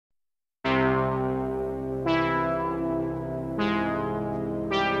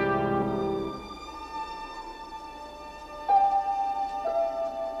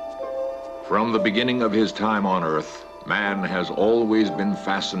From the beginning of his time on Earth, man has always been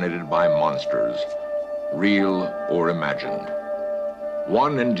fascinated by monsters, real or imagined.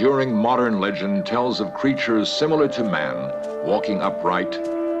 One enduring modern legend tells of creatures similar to man, walking upright,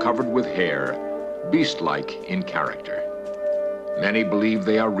 covered with hair, beast-like in character. Many believe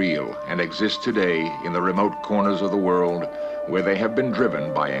they are real and exist today in the remote corners of the world where they have been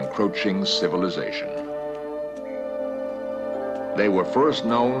driven by encroaching civilization. They were first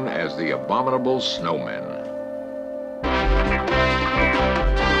known as the Abominable Snowmen.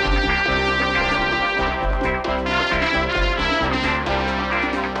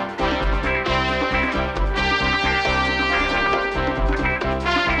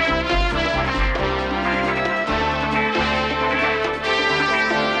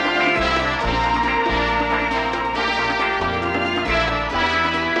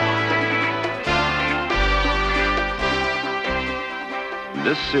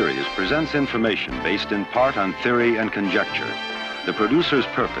 This series presents information based in part on theory and conjecture. The producer's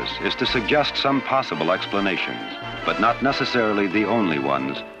purpose is to suggest some possible explanations, but not necessarily the only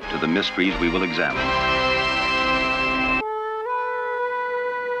ones, to the mysteries we will examine.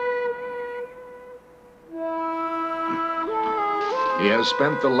 He has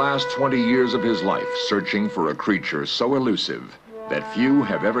spent the last 20 years of his life searching for a creature so elusive that few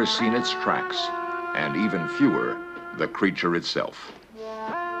have ever seen its tracks, and even fewer, the creature itself.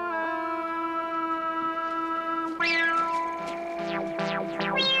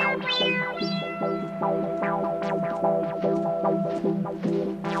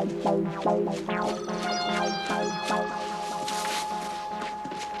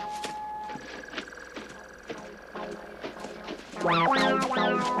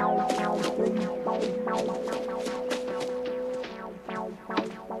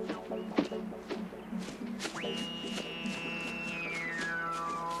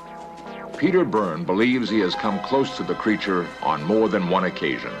 Peter Byrnes believes he has come close to the creature on more than one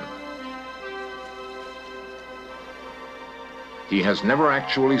occasion. He has never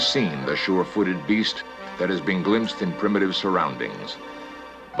actually seen the sure-footed beast that has been glimpsed in primitive surroundings.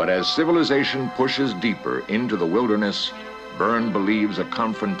 But as civilization pushes deeper into the wilderness, Byrnes believes a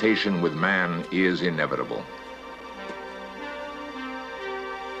confrontation with man is inevitable.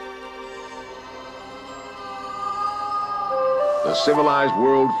 The civilized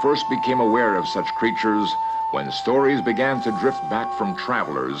world first became aware of such creatures when stories began to drift back from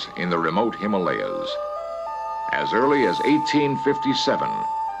travelers in the remote Himalayas. As early as 1857,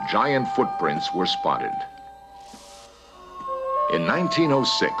 giant footprints were spotted. In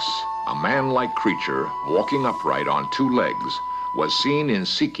 1906, a man-like creature walking upright on two legs was seen in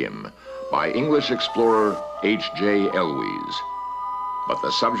Sikkim by English explorer H.J. Elwes. But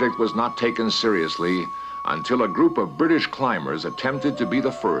the subject was not taken seriously until a group of British climbers attempted to be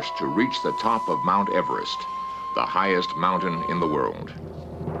the first to reach the top of Mount Everest, the highest mountain in the world.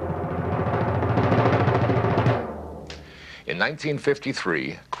 In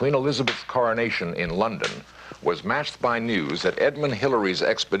 1953, Queen Elizabeth's coronation in London was matched by news that Edmund Hillary's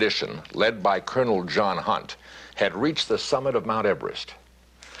expedition, led by Colonel John Hunt, had reached the summit of Mount Everest.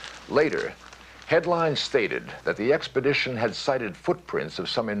 Later, headlines stated that the expedition had sighted footprints of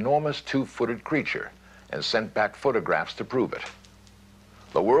some enormous two-footed creature and sent back photographs to prove it.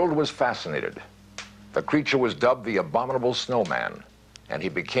 The world was fascinated. The creature was dubbed the Abominable Snowman, and he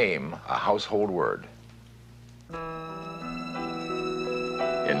became a household word.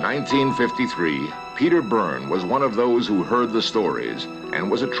 In 1953, Peter Byrnes was one of those who heard the stories and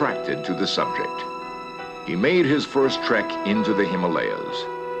was attracted to the subject. He made his first trek into the Himalayas.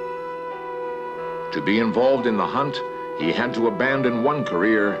 To be involved in the hunt, he had to abandon one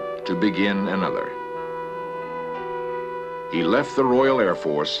career to begin another. He left the Royal Air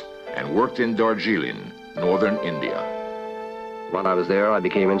Force and worked in Darjeeling, northern India. While I was there, I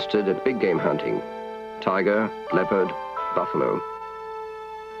became interested in big game hunting: tiger, leopard, buffalo.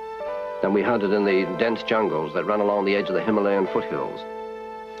 Then we hunted in the dense jungles that run along the edge of the Himalayan foothills.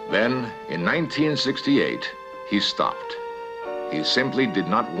 Then, in 1968, he stopped. He simply did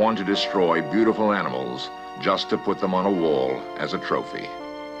not want to destroy beautiful animals just to put them on a wall as a trophy.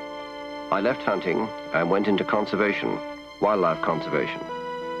 I left hunting and went into conservation, wildlife conservation.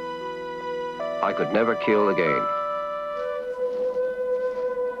 I could never kill again.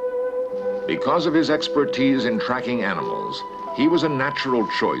 Because of his expertise in tracking animals, he was a natural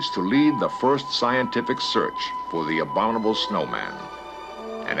choice to lead the first scientific search for the Abominable Snowman,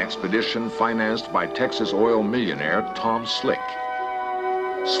 an expedition financed by Texas oil millionaire Tom Slick.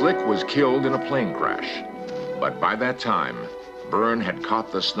 Slick was killed in a plane crash, but by that time, Byrnes had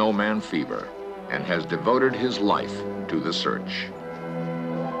caught the snowman fever and has devoted his life to the search.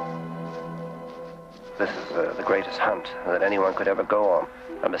 This is the greatest hunt that anyone could ever go on.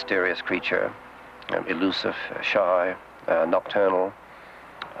 A mysterious creature, elusive, shy, nocturnal,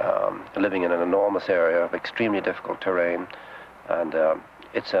 living in an enormous area of extremely difficult terrain, and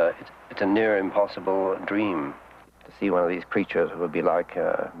it's a near impossible dream. To see one of these creatures would be like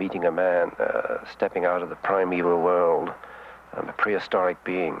meeting a man stepping out of the primeval world, a prehistoric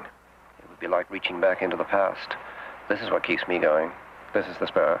being. It would be like reaching back into the past. This is what keeps me going. This is the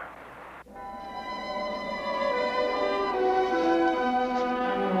sparrow.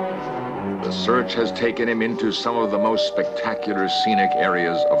 The search has taken him into some of the most spectacular scenic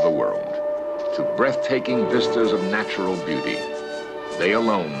areas of the world, to breathtaking vistas of natural beauty. They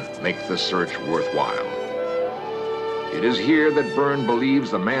alone make the search worthwhile. It is here that Byrne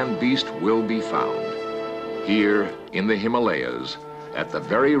believes the man-beast will be found. Here in the Himalayas, at the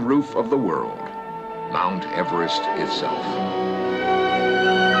very roof of the world, Mount Everest itself.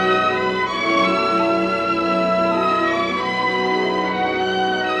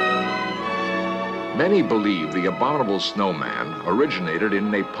 Many believe the Abominable Snowman originated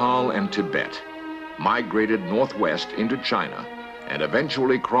in Nepal and Tibet, migrated northwest into China, and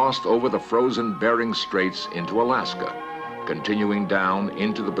eventually crossed over the frozen Bering Straits into Alaska, continuing down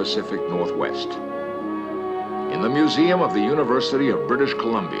into the Pacific Northwest. In the Museum of the University of British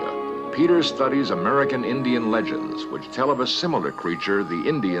Columbia, Peter studies American Indian legends which tell of a similar creature the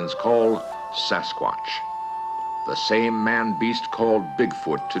Indians call Sasquatch, the same man-beast called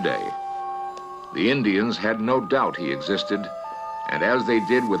Bigfoot today. The Indians had no doubt he existed, and as they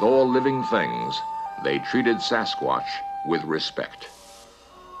did with all living things, they treated Sasquatch with respect.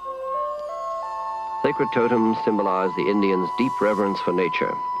 Sacred totems symbolize the Indians' deep reverence for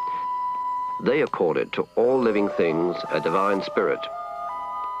nature. They accorded to all living things a divine spirit.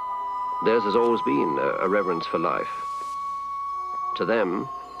 Theirs has always been a reverence for life. To them,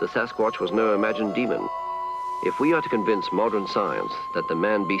 the Sasquatch was no imagined demon. If we are to convince modern science that the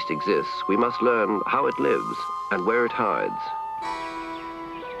man-beast exists, we must learn how it lives and where it hides.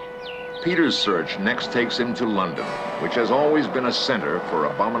 Peter's search next takes him to London, which has always been a center for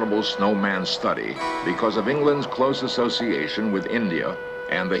Abominable Snowman study because of England's close association with India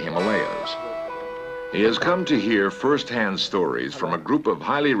and the Himalayas. He has come to hear first-hand stories from a group of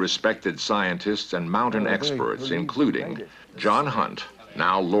highly respected scientists and mountain experts, including John Hunt,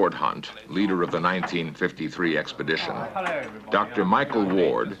 now Lord Hunt, leader of the 1953 expedition, Dr. Michael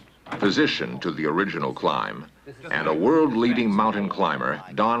Ward, physician to the original climb, and a world-leading mountain climber,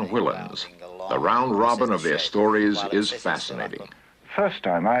 Don Whillans. The round robin of their stories is fascinating. First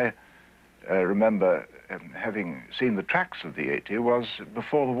time I remember having seen the tracks of the Yeti was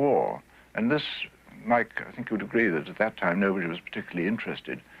before the war. And this, Mike, I think you would agree that at that time nobody was particularly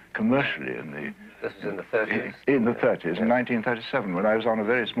interested commercially in the... This was in the 30s? In the 30s, in 1937, when I was on a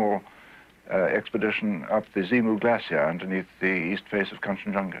very small expedition up the Zimu Glacier underneath the east face of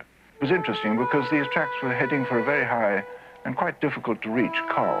Kanchenjunga. It was interesting because these tracks were heading for a very high and quite difficult to reach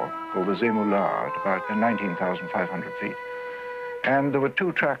col called the Zimu La at about 19,500 feet. And there were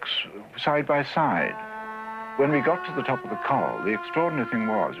two tracks side by side. When we got to the top of the col, the extraordinary thing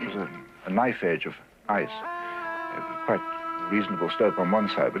was, it was a knife edge of ice. It was quite reasonable slope on one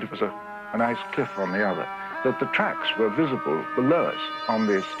side, but it was a nice cliff on the other. That the tracks were visible below us on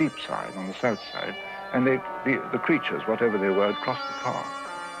the steep side, on the south side, and the creatures, whatever they were, had crossed the col.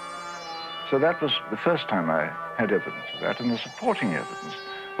 So that was the first time I had evidence of that, and the supporting evidence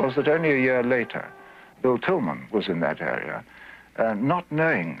was that only a year later, Bill Tillman was in that area, not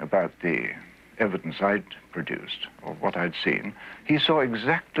knowing about the evidence I'd produced, or what I'd seen. He saw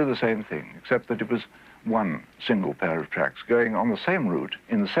exactly the same thing, except that it was one single pair of tracks going on the same route,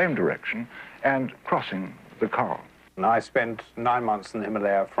 in the same direction, and crossing the col. And I spent 9 months in the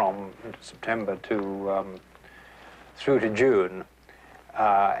Himalaya from September to through to June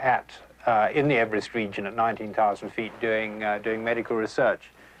in the Everest region at 19,000 feet doing medical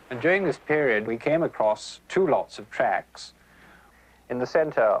research. And during this period, we came across two lots of tracks. In the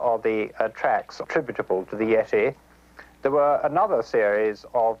center of the tracks attributable to the Yeti, there were another series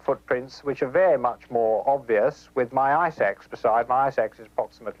of footprints which are very much more obvious with my ice axe beside. My ice axe is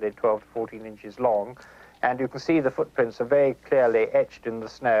approximately 12 to 14 inches long, and you can see the footprints are very clearly etched in the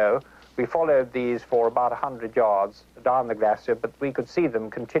snow. We followed these for about 100 yards down the glacier, but we could see them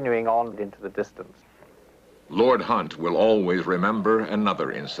continuing on into the distance. Lord Hunt will always remember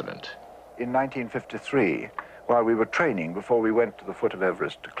another incident. In 1953, while we were training before we went to the foot of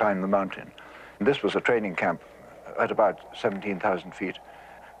Everest to climb the mountain, and this was a training camp at about 17,000 feet,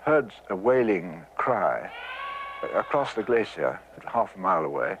 heard a wailing cry across the glacier half a mile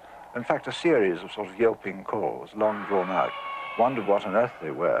away. In fact, a series of sort of yelping calls, long drawn out. Wondered what on earth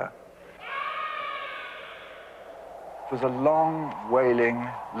they were. It was a long, wailing,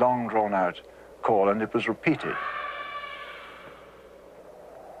 long drawn-out call, and it was repeated.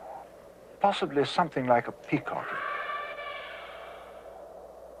 Possibly something like a peacock.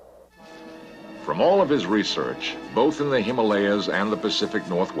 From all of his research, both in the Himalayas and the Pacific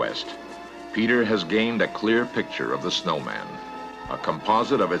Northwest, Peter has gained a clear picture of the snowman, a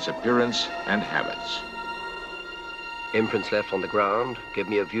composite of its appearance and habits. Imprints left on the ground give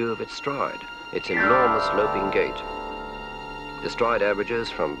me a view of its stride, its enormous loping gait. The stride averages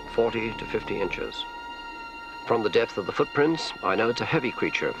from 40 to 50 inches. From the depth of the footprints, I know it's a heavy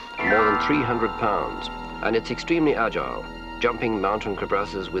creature, more than 300 pounds, and it's extremely agile, jumping mountain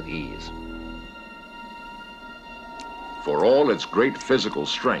crevasses with ease. For all its great physical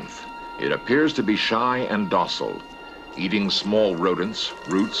strength, it appears to be shy and docile, eating small rodents,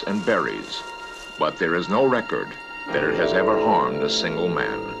 roots, and berries. But there is no record that it has ever harmed a single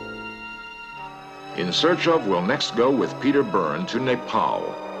man. In Search Of will next go with Peter Byrnes to Nepal,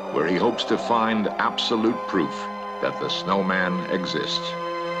 where he hopes to find absolute proof that the snowman exists.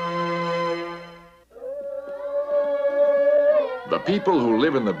 The people who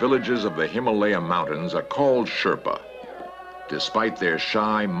live in the villages of the Himalaya mountains are called Sherpa. Despite their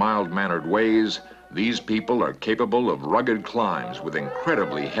shy, mild-mannered ways, these people are capable of rugged climbs with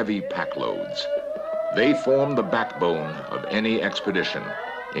incredibly heavy pack loads. They form the backbone of any expedition,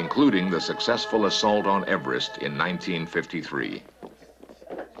 including the successful assault on Everest in 1953.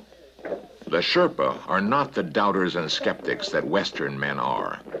 The Sherpa are not the doubters and skeptics that Western men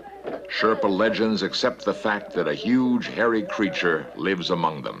are. Sherpa legends accept the fact that a huge, hairy creature lives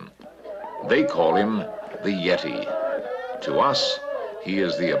among them. They call him the Yeti. To us, he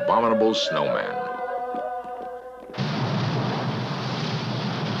is the Abominable Snowman.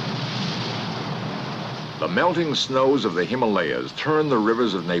 The melting snows of the Himalayas turn the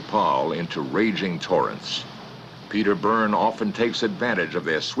rivers of Nepal into raging torrents. Peter Byrnes often takes advantage of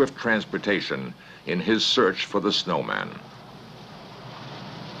their swift transportation in his search for the snowman.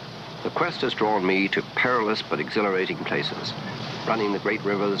 The quest has drawn me to perilous but exhilarating places, running the great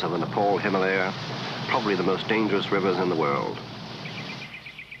rivers of the Nepal Himalaya, probably the most dangerous rivers in the world.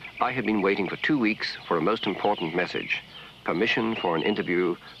 I had been waiting for 2 weeks for a most important message, permission for an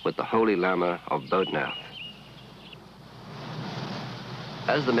interview with the Holy Lama of Bodhnath.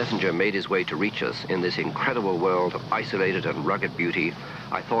 As the messenger made his way to reach us in this incredible world of isolated and rugged beauty,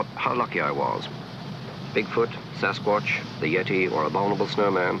 I thought how lucky I was. Bigfoot, Sasquatch, the Yeti, or Abominable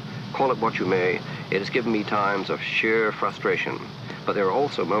Snowman, call it what you may, it has given me times of sheer frustration, but there are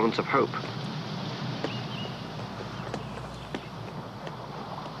also moments of hope.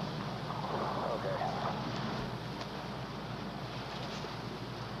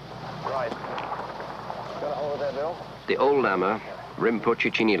 The old Lama,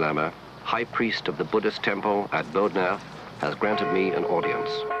 Rinpoche Chini Lama, high priest of the Buddhist temple at Bodhnath, has granted me an audience.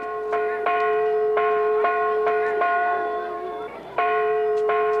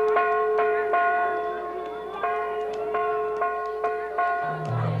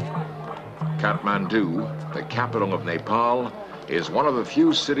 Kathmandu, the capital of Nepal, is one of the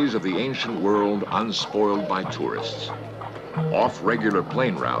few cities of the ancient world unspoiled by tourists. Off regular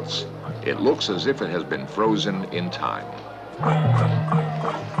plane routes, it looks as if it has been frozen in time.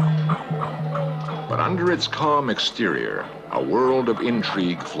 But under its calm exterior, a world of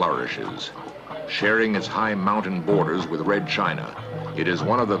intrigue flourishes. Sharing its high mountain borders with Red China, it is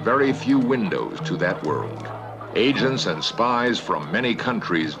one of the very few windows to that world. Agents and spies from many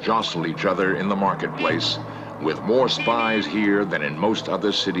countries jostle each other in the marketplace, with more spies here than in most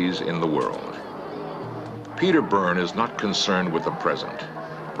other cities in the world. Peter Byrnes is not concerned with the present.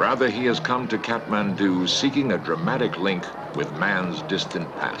 Rather, he has come to Kathmandu seeking a dramatic link with man's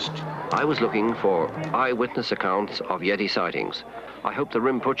distant past. I was looking for eyewitness accounts of Yeti sightings. I hoped the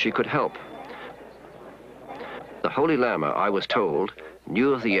Rinpoche could help. The Holy Lama, I was told,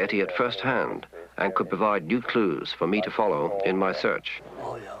 knew of the Yeti at first hand and could provide new clues for me to follow in my search.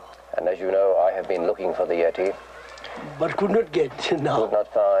 Oh, yeah. And as you know, I have been looking for the Yeti. But could not get now. Could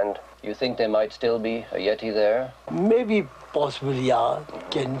not find. You think there might still be a Yeti there? Maybe possible, yeah.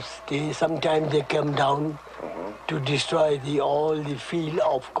 Can stay. Sometimes they come down to destroy all the field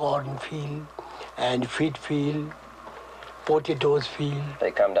of corn field and wheat field, potatoes field.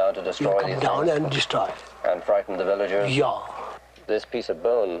 They come down to destroy They come down and destroy. And frighten the villagers? Yeah. This piece of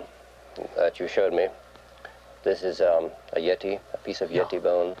bone that you showed me, this is a Yeti, a piece of Yeti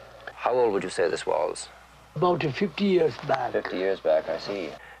bone. How old would you say this was? About 50 years back. 50 years back, I see.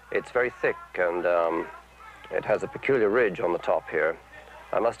 It's very thick and it has a peculiar ridge on the top here.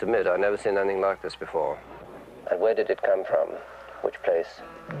 I must admit, I've never seen anything like this before. And where did it come from? Which place?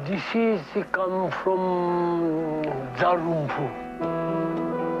 This is come from Zarumpu.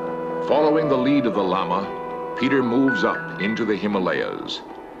 Following the lead of the Lama, Peter moves up into the Himalayas.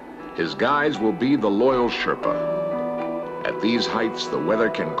 His guides will be the loyal Sherpa. At these heights, the weather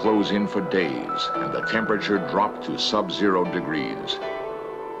can close in for days and the temperature drop to sub-zero degrees.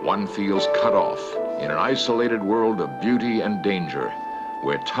 One feels cut off in an isolated world of beauty and danger,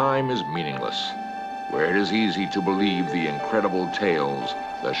 where time is meaningless, where it is easy to believe the incredible tales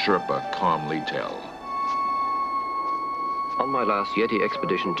the Sherpa calmly tell. On my last Yeti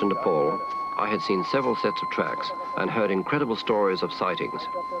expedition to Nepal, I had seen several sets of tracks and heard incredible stories of sightings.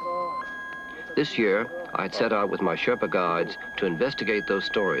 This year, I had set out with my Sherpa guides to investigate those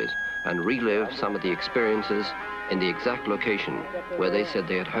stories and relive some of the experiences in the exact location where they said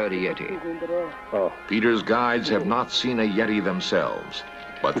they had heard a Yeti. Peter's guides have not seen a Yeti themselves,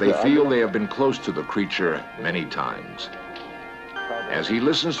 but they feel they have been close to the creature many times. As he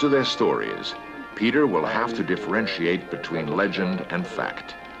listens to their stories, Peter will have to differentiate between legend and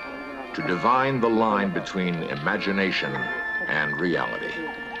fact, to divine the line between imagination and reality.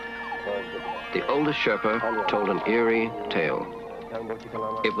 The oldest Sherpa told an eerie tale.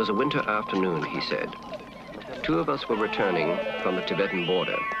 It was a winter afternoon, he said. Two of us were returning from the Tibetan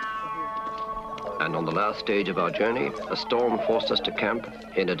border. And on the last stage of our journey, a storm forced us to camp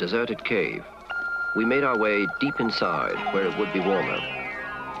in a deserted cave. We made our way deep inside, where it would be warmer.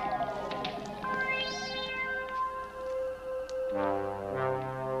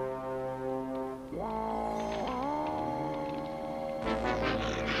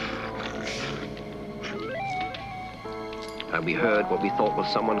 And we heard what we thought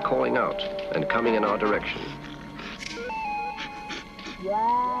was someone calling out and coming in our direction.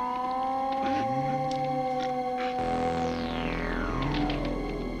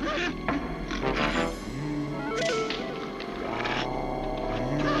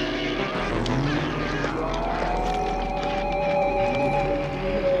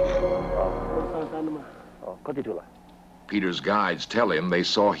 Peter's guides tell him they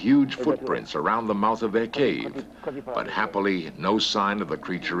saw huge footprints around the mouth of their cave, but happily no sign of the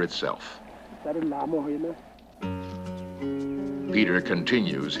creature itself. Peter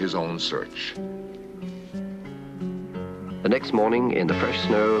continues his own search. The next morning, in the fresh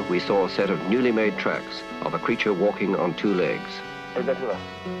snow, we saw a set of newly made tracks of a creature walking on two legs.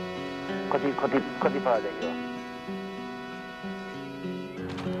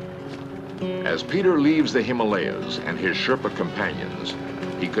 As Peter leaves the Himalayas and his Sherpa companions,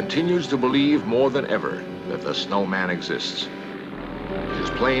 he continues to believe more than ever that the snowman exists. His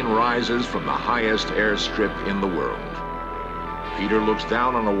plane rises from the highest airstrip in the world. Peter looks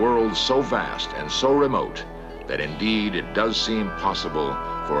down on a world so vast and so remote that indeed it does seem possible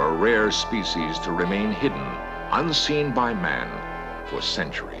for a rare species to remain hidden, unseen by man, for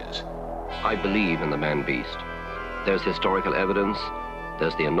centuries. I believe in the man-beast. There's historical evidence.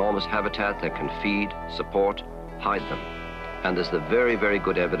 There's the enormous habitat that can feed, support, hide them. And there's the very, very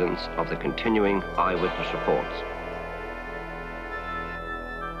good evidence of the continuing eyewitness reports.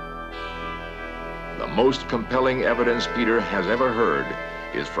 The most compelling evidence Peter has ever heard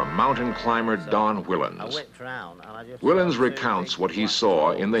is from mountain climber Don Whillans. Whillans recounts what he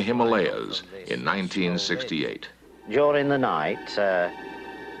saw in the Himalayas in 1968. During the night,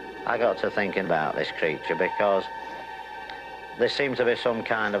 I got to thinking about this creature because there seemed to be some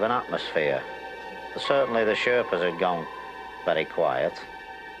kind of an atmosphere. Certainly the Sherpas had gone very quiet.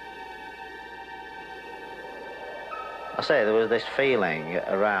 I say there was this feeling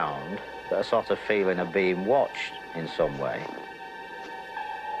around, a sort of feeling of being watched in some way.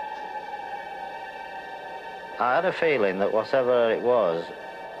 I had a feeling that whatever it was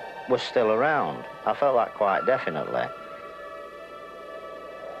still around. I felt that quite definitely.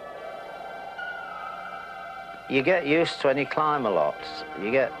 You get used to, when you climb a lot,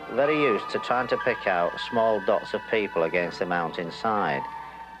 you get very used to trying to pick out small dots of people against the mountainside.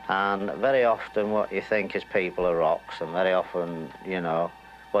 And very often what you think is people are rocks, and very often, you know,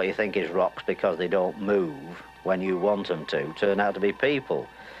 what you think is rocks because they don't move when you want them to, turn out to be people.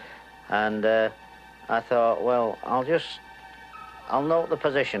 And I thought, well, I'll note the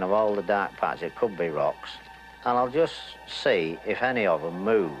position of all the dark patches, it could be rocks, and I'll just see if any of them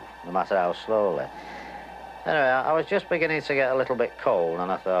move, no matter how slowly. Anyway, I was just beginning to get a little bit cold,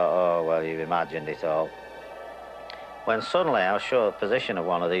 and I thought, oh, well, you've imagined it all. When suddenly I was sure the position of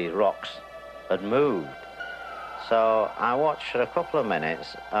one of these rocks had moved. So I watched for a couple of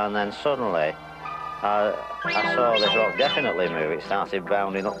minutes, and then suddenly I saw this rock definitely move. It started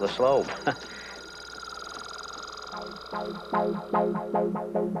bounding up the slope.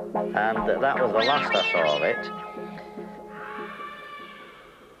 And that was the last I saw of it.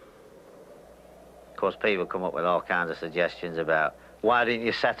 course, people come up with all kinds of suggestions about why didn't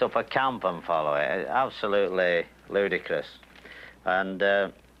you set up a camp and follow it? Absolutely ludicrous. And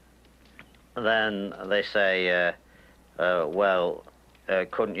then they say, well,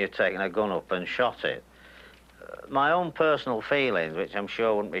 couldn't you have taken a gun up and shot it? My own personal feelings, which I'm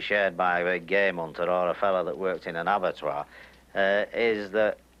sure wouldn't be shared by a big game hunter or a fellow that worked in an abattoir, is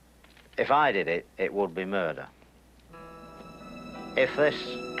that if I did it, it would be murder. If this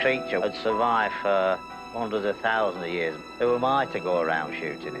creature had survived for hundreds of thousands of years, who am I to go around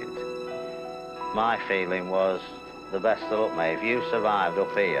shooting it? My feeling was, the best of luck, mate. If you survived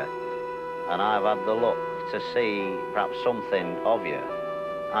up here, and I've had the luck to see perhaps something of you,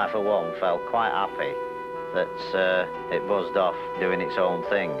 I, for one, felt quite happy that it buzzed off doing its own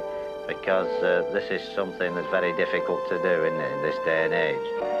thing, because this is something that's very difficult to do, isn't it, in this day and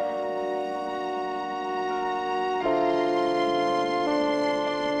age.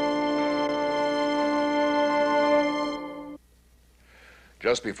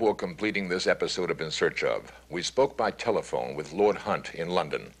 Just before completing this episode of In Search Of, we spoke by telephone with Lord Hunt in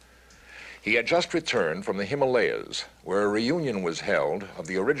London. He had just returned from the Himalayas, where a reunion was held of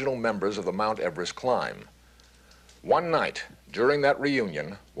the original members of the Mount Everest climb. One night, during that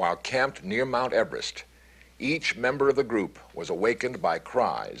reunion, while camped near Mount Everest, each member of the group was awakened by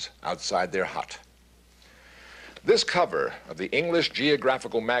cries outside their hut. This cover of the English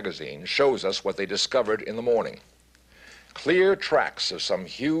Geographical magazine shows us what they discovered in the morning. Clear tracks of some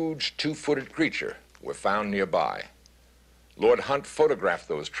huge two-footed creature were found nearby. Lord Hunt photographed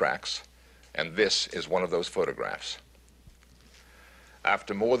those tracks, and this is one of those photographs.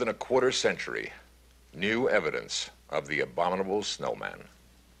 After more than a quarter century, new evidence of the abominable snowman.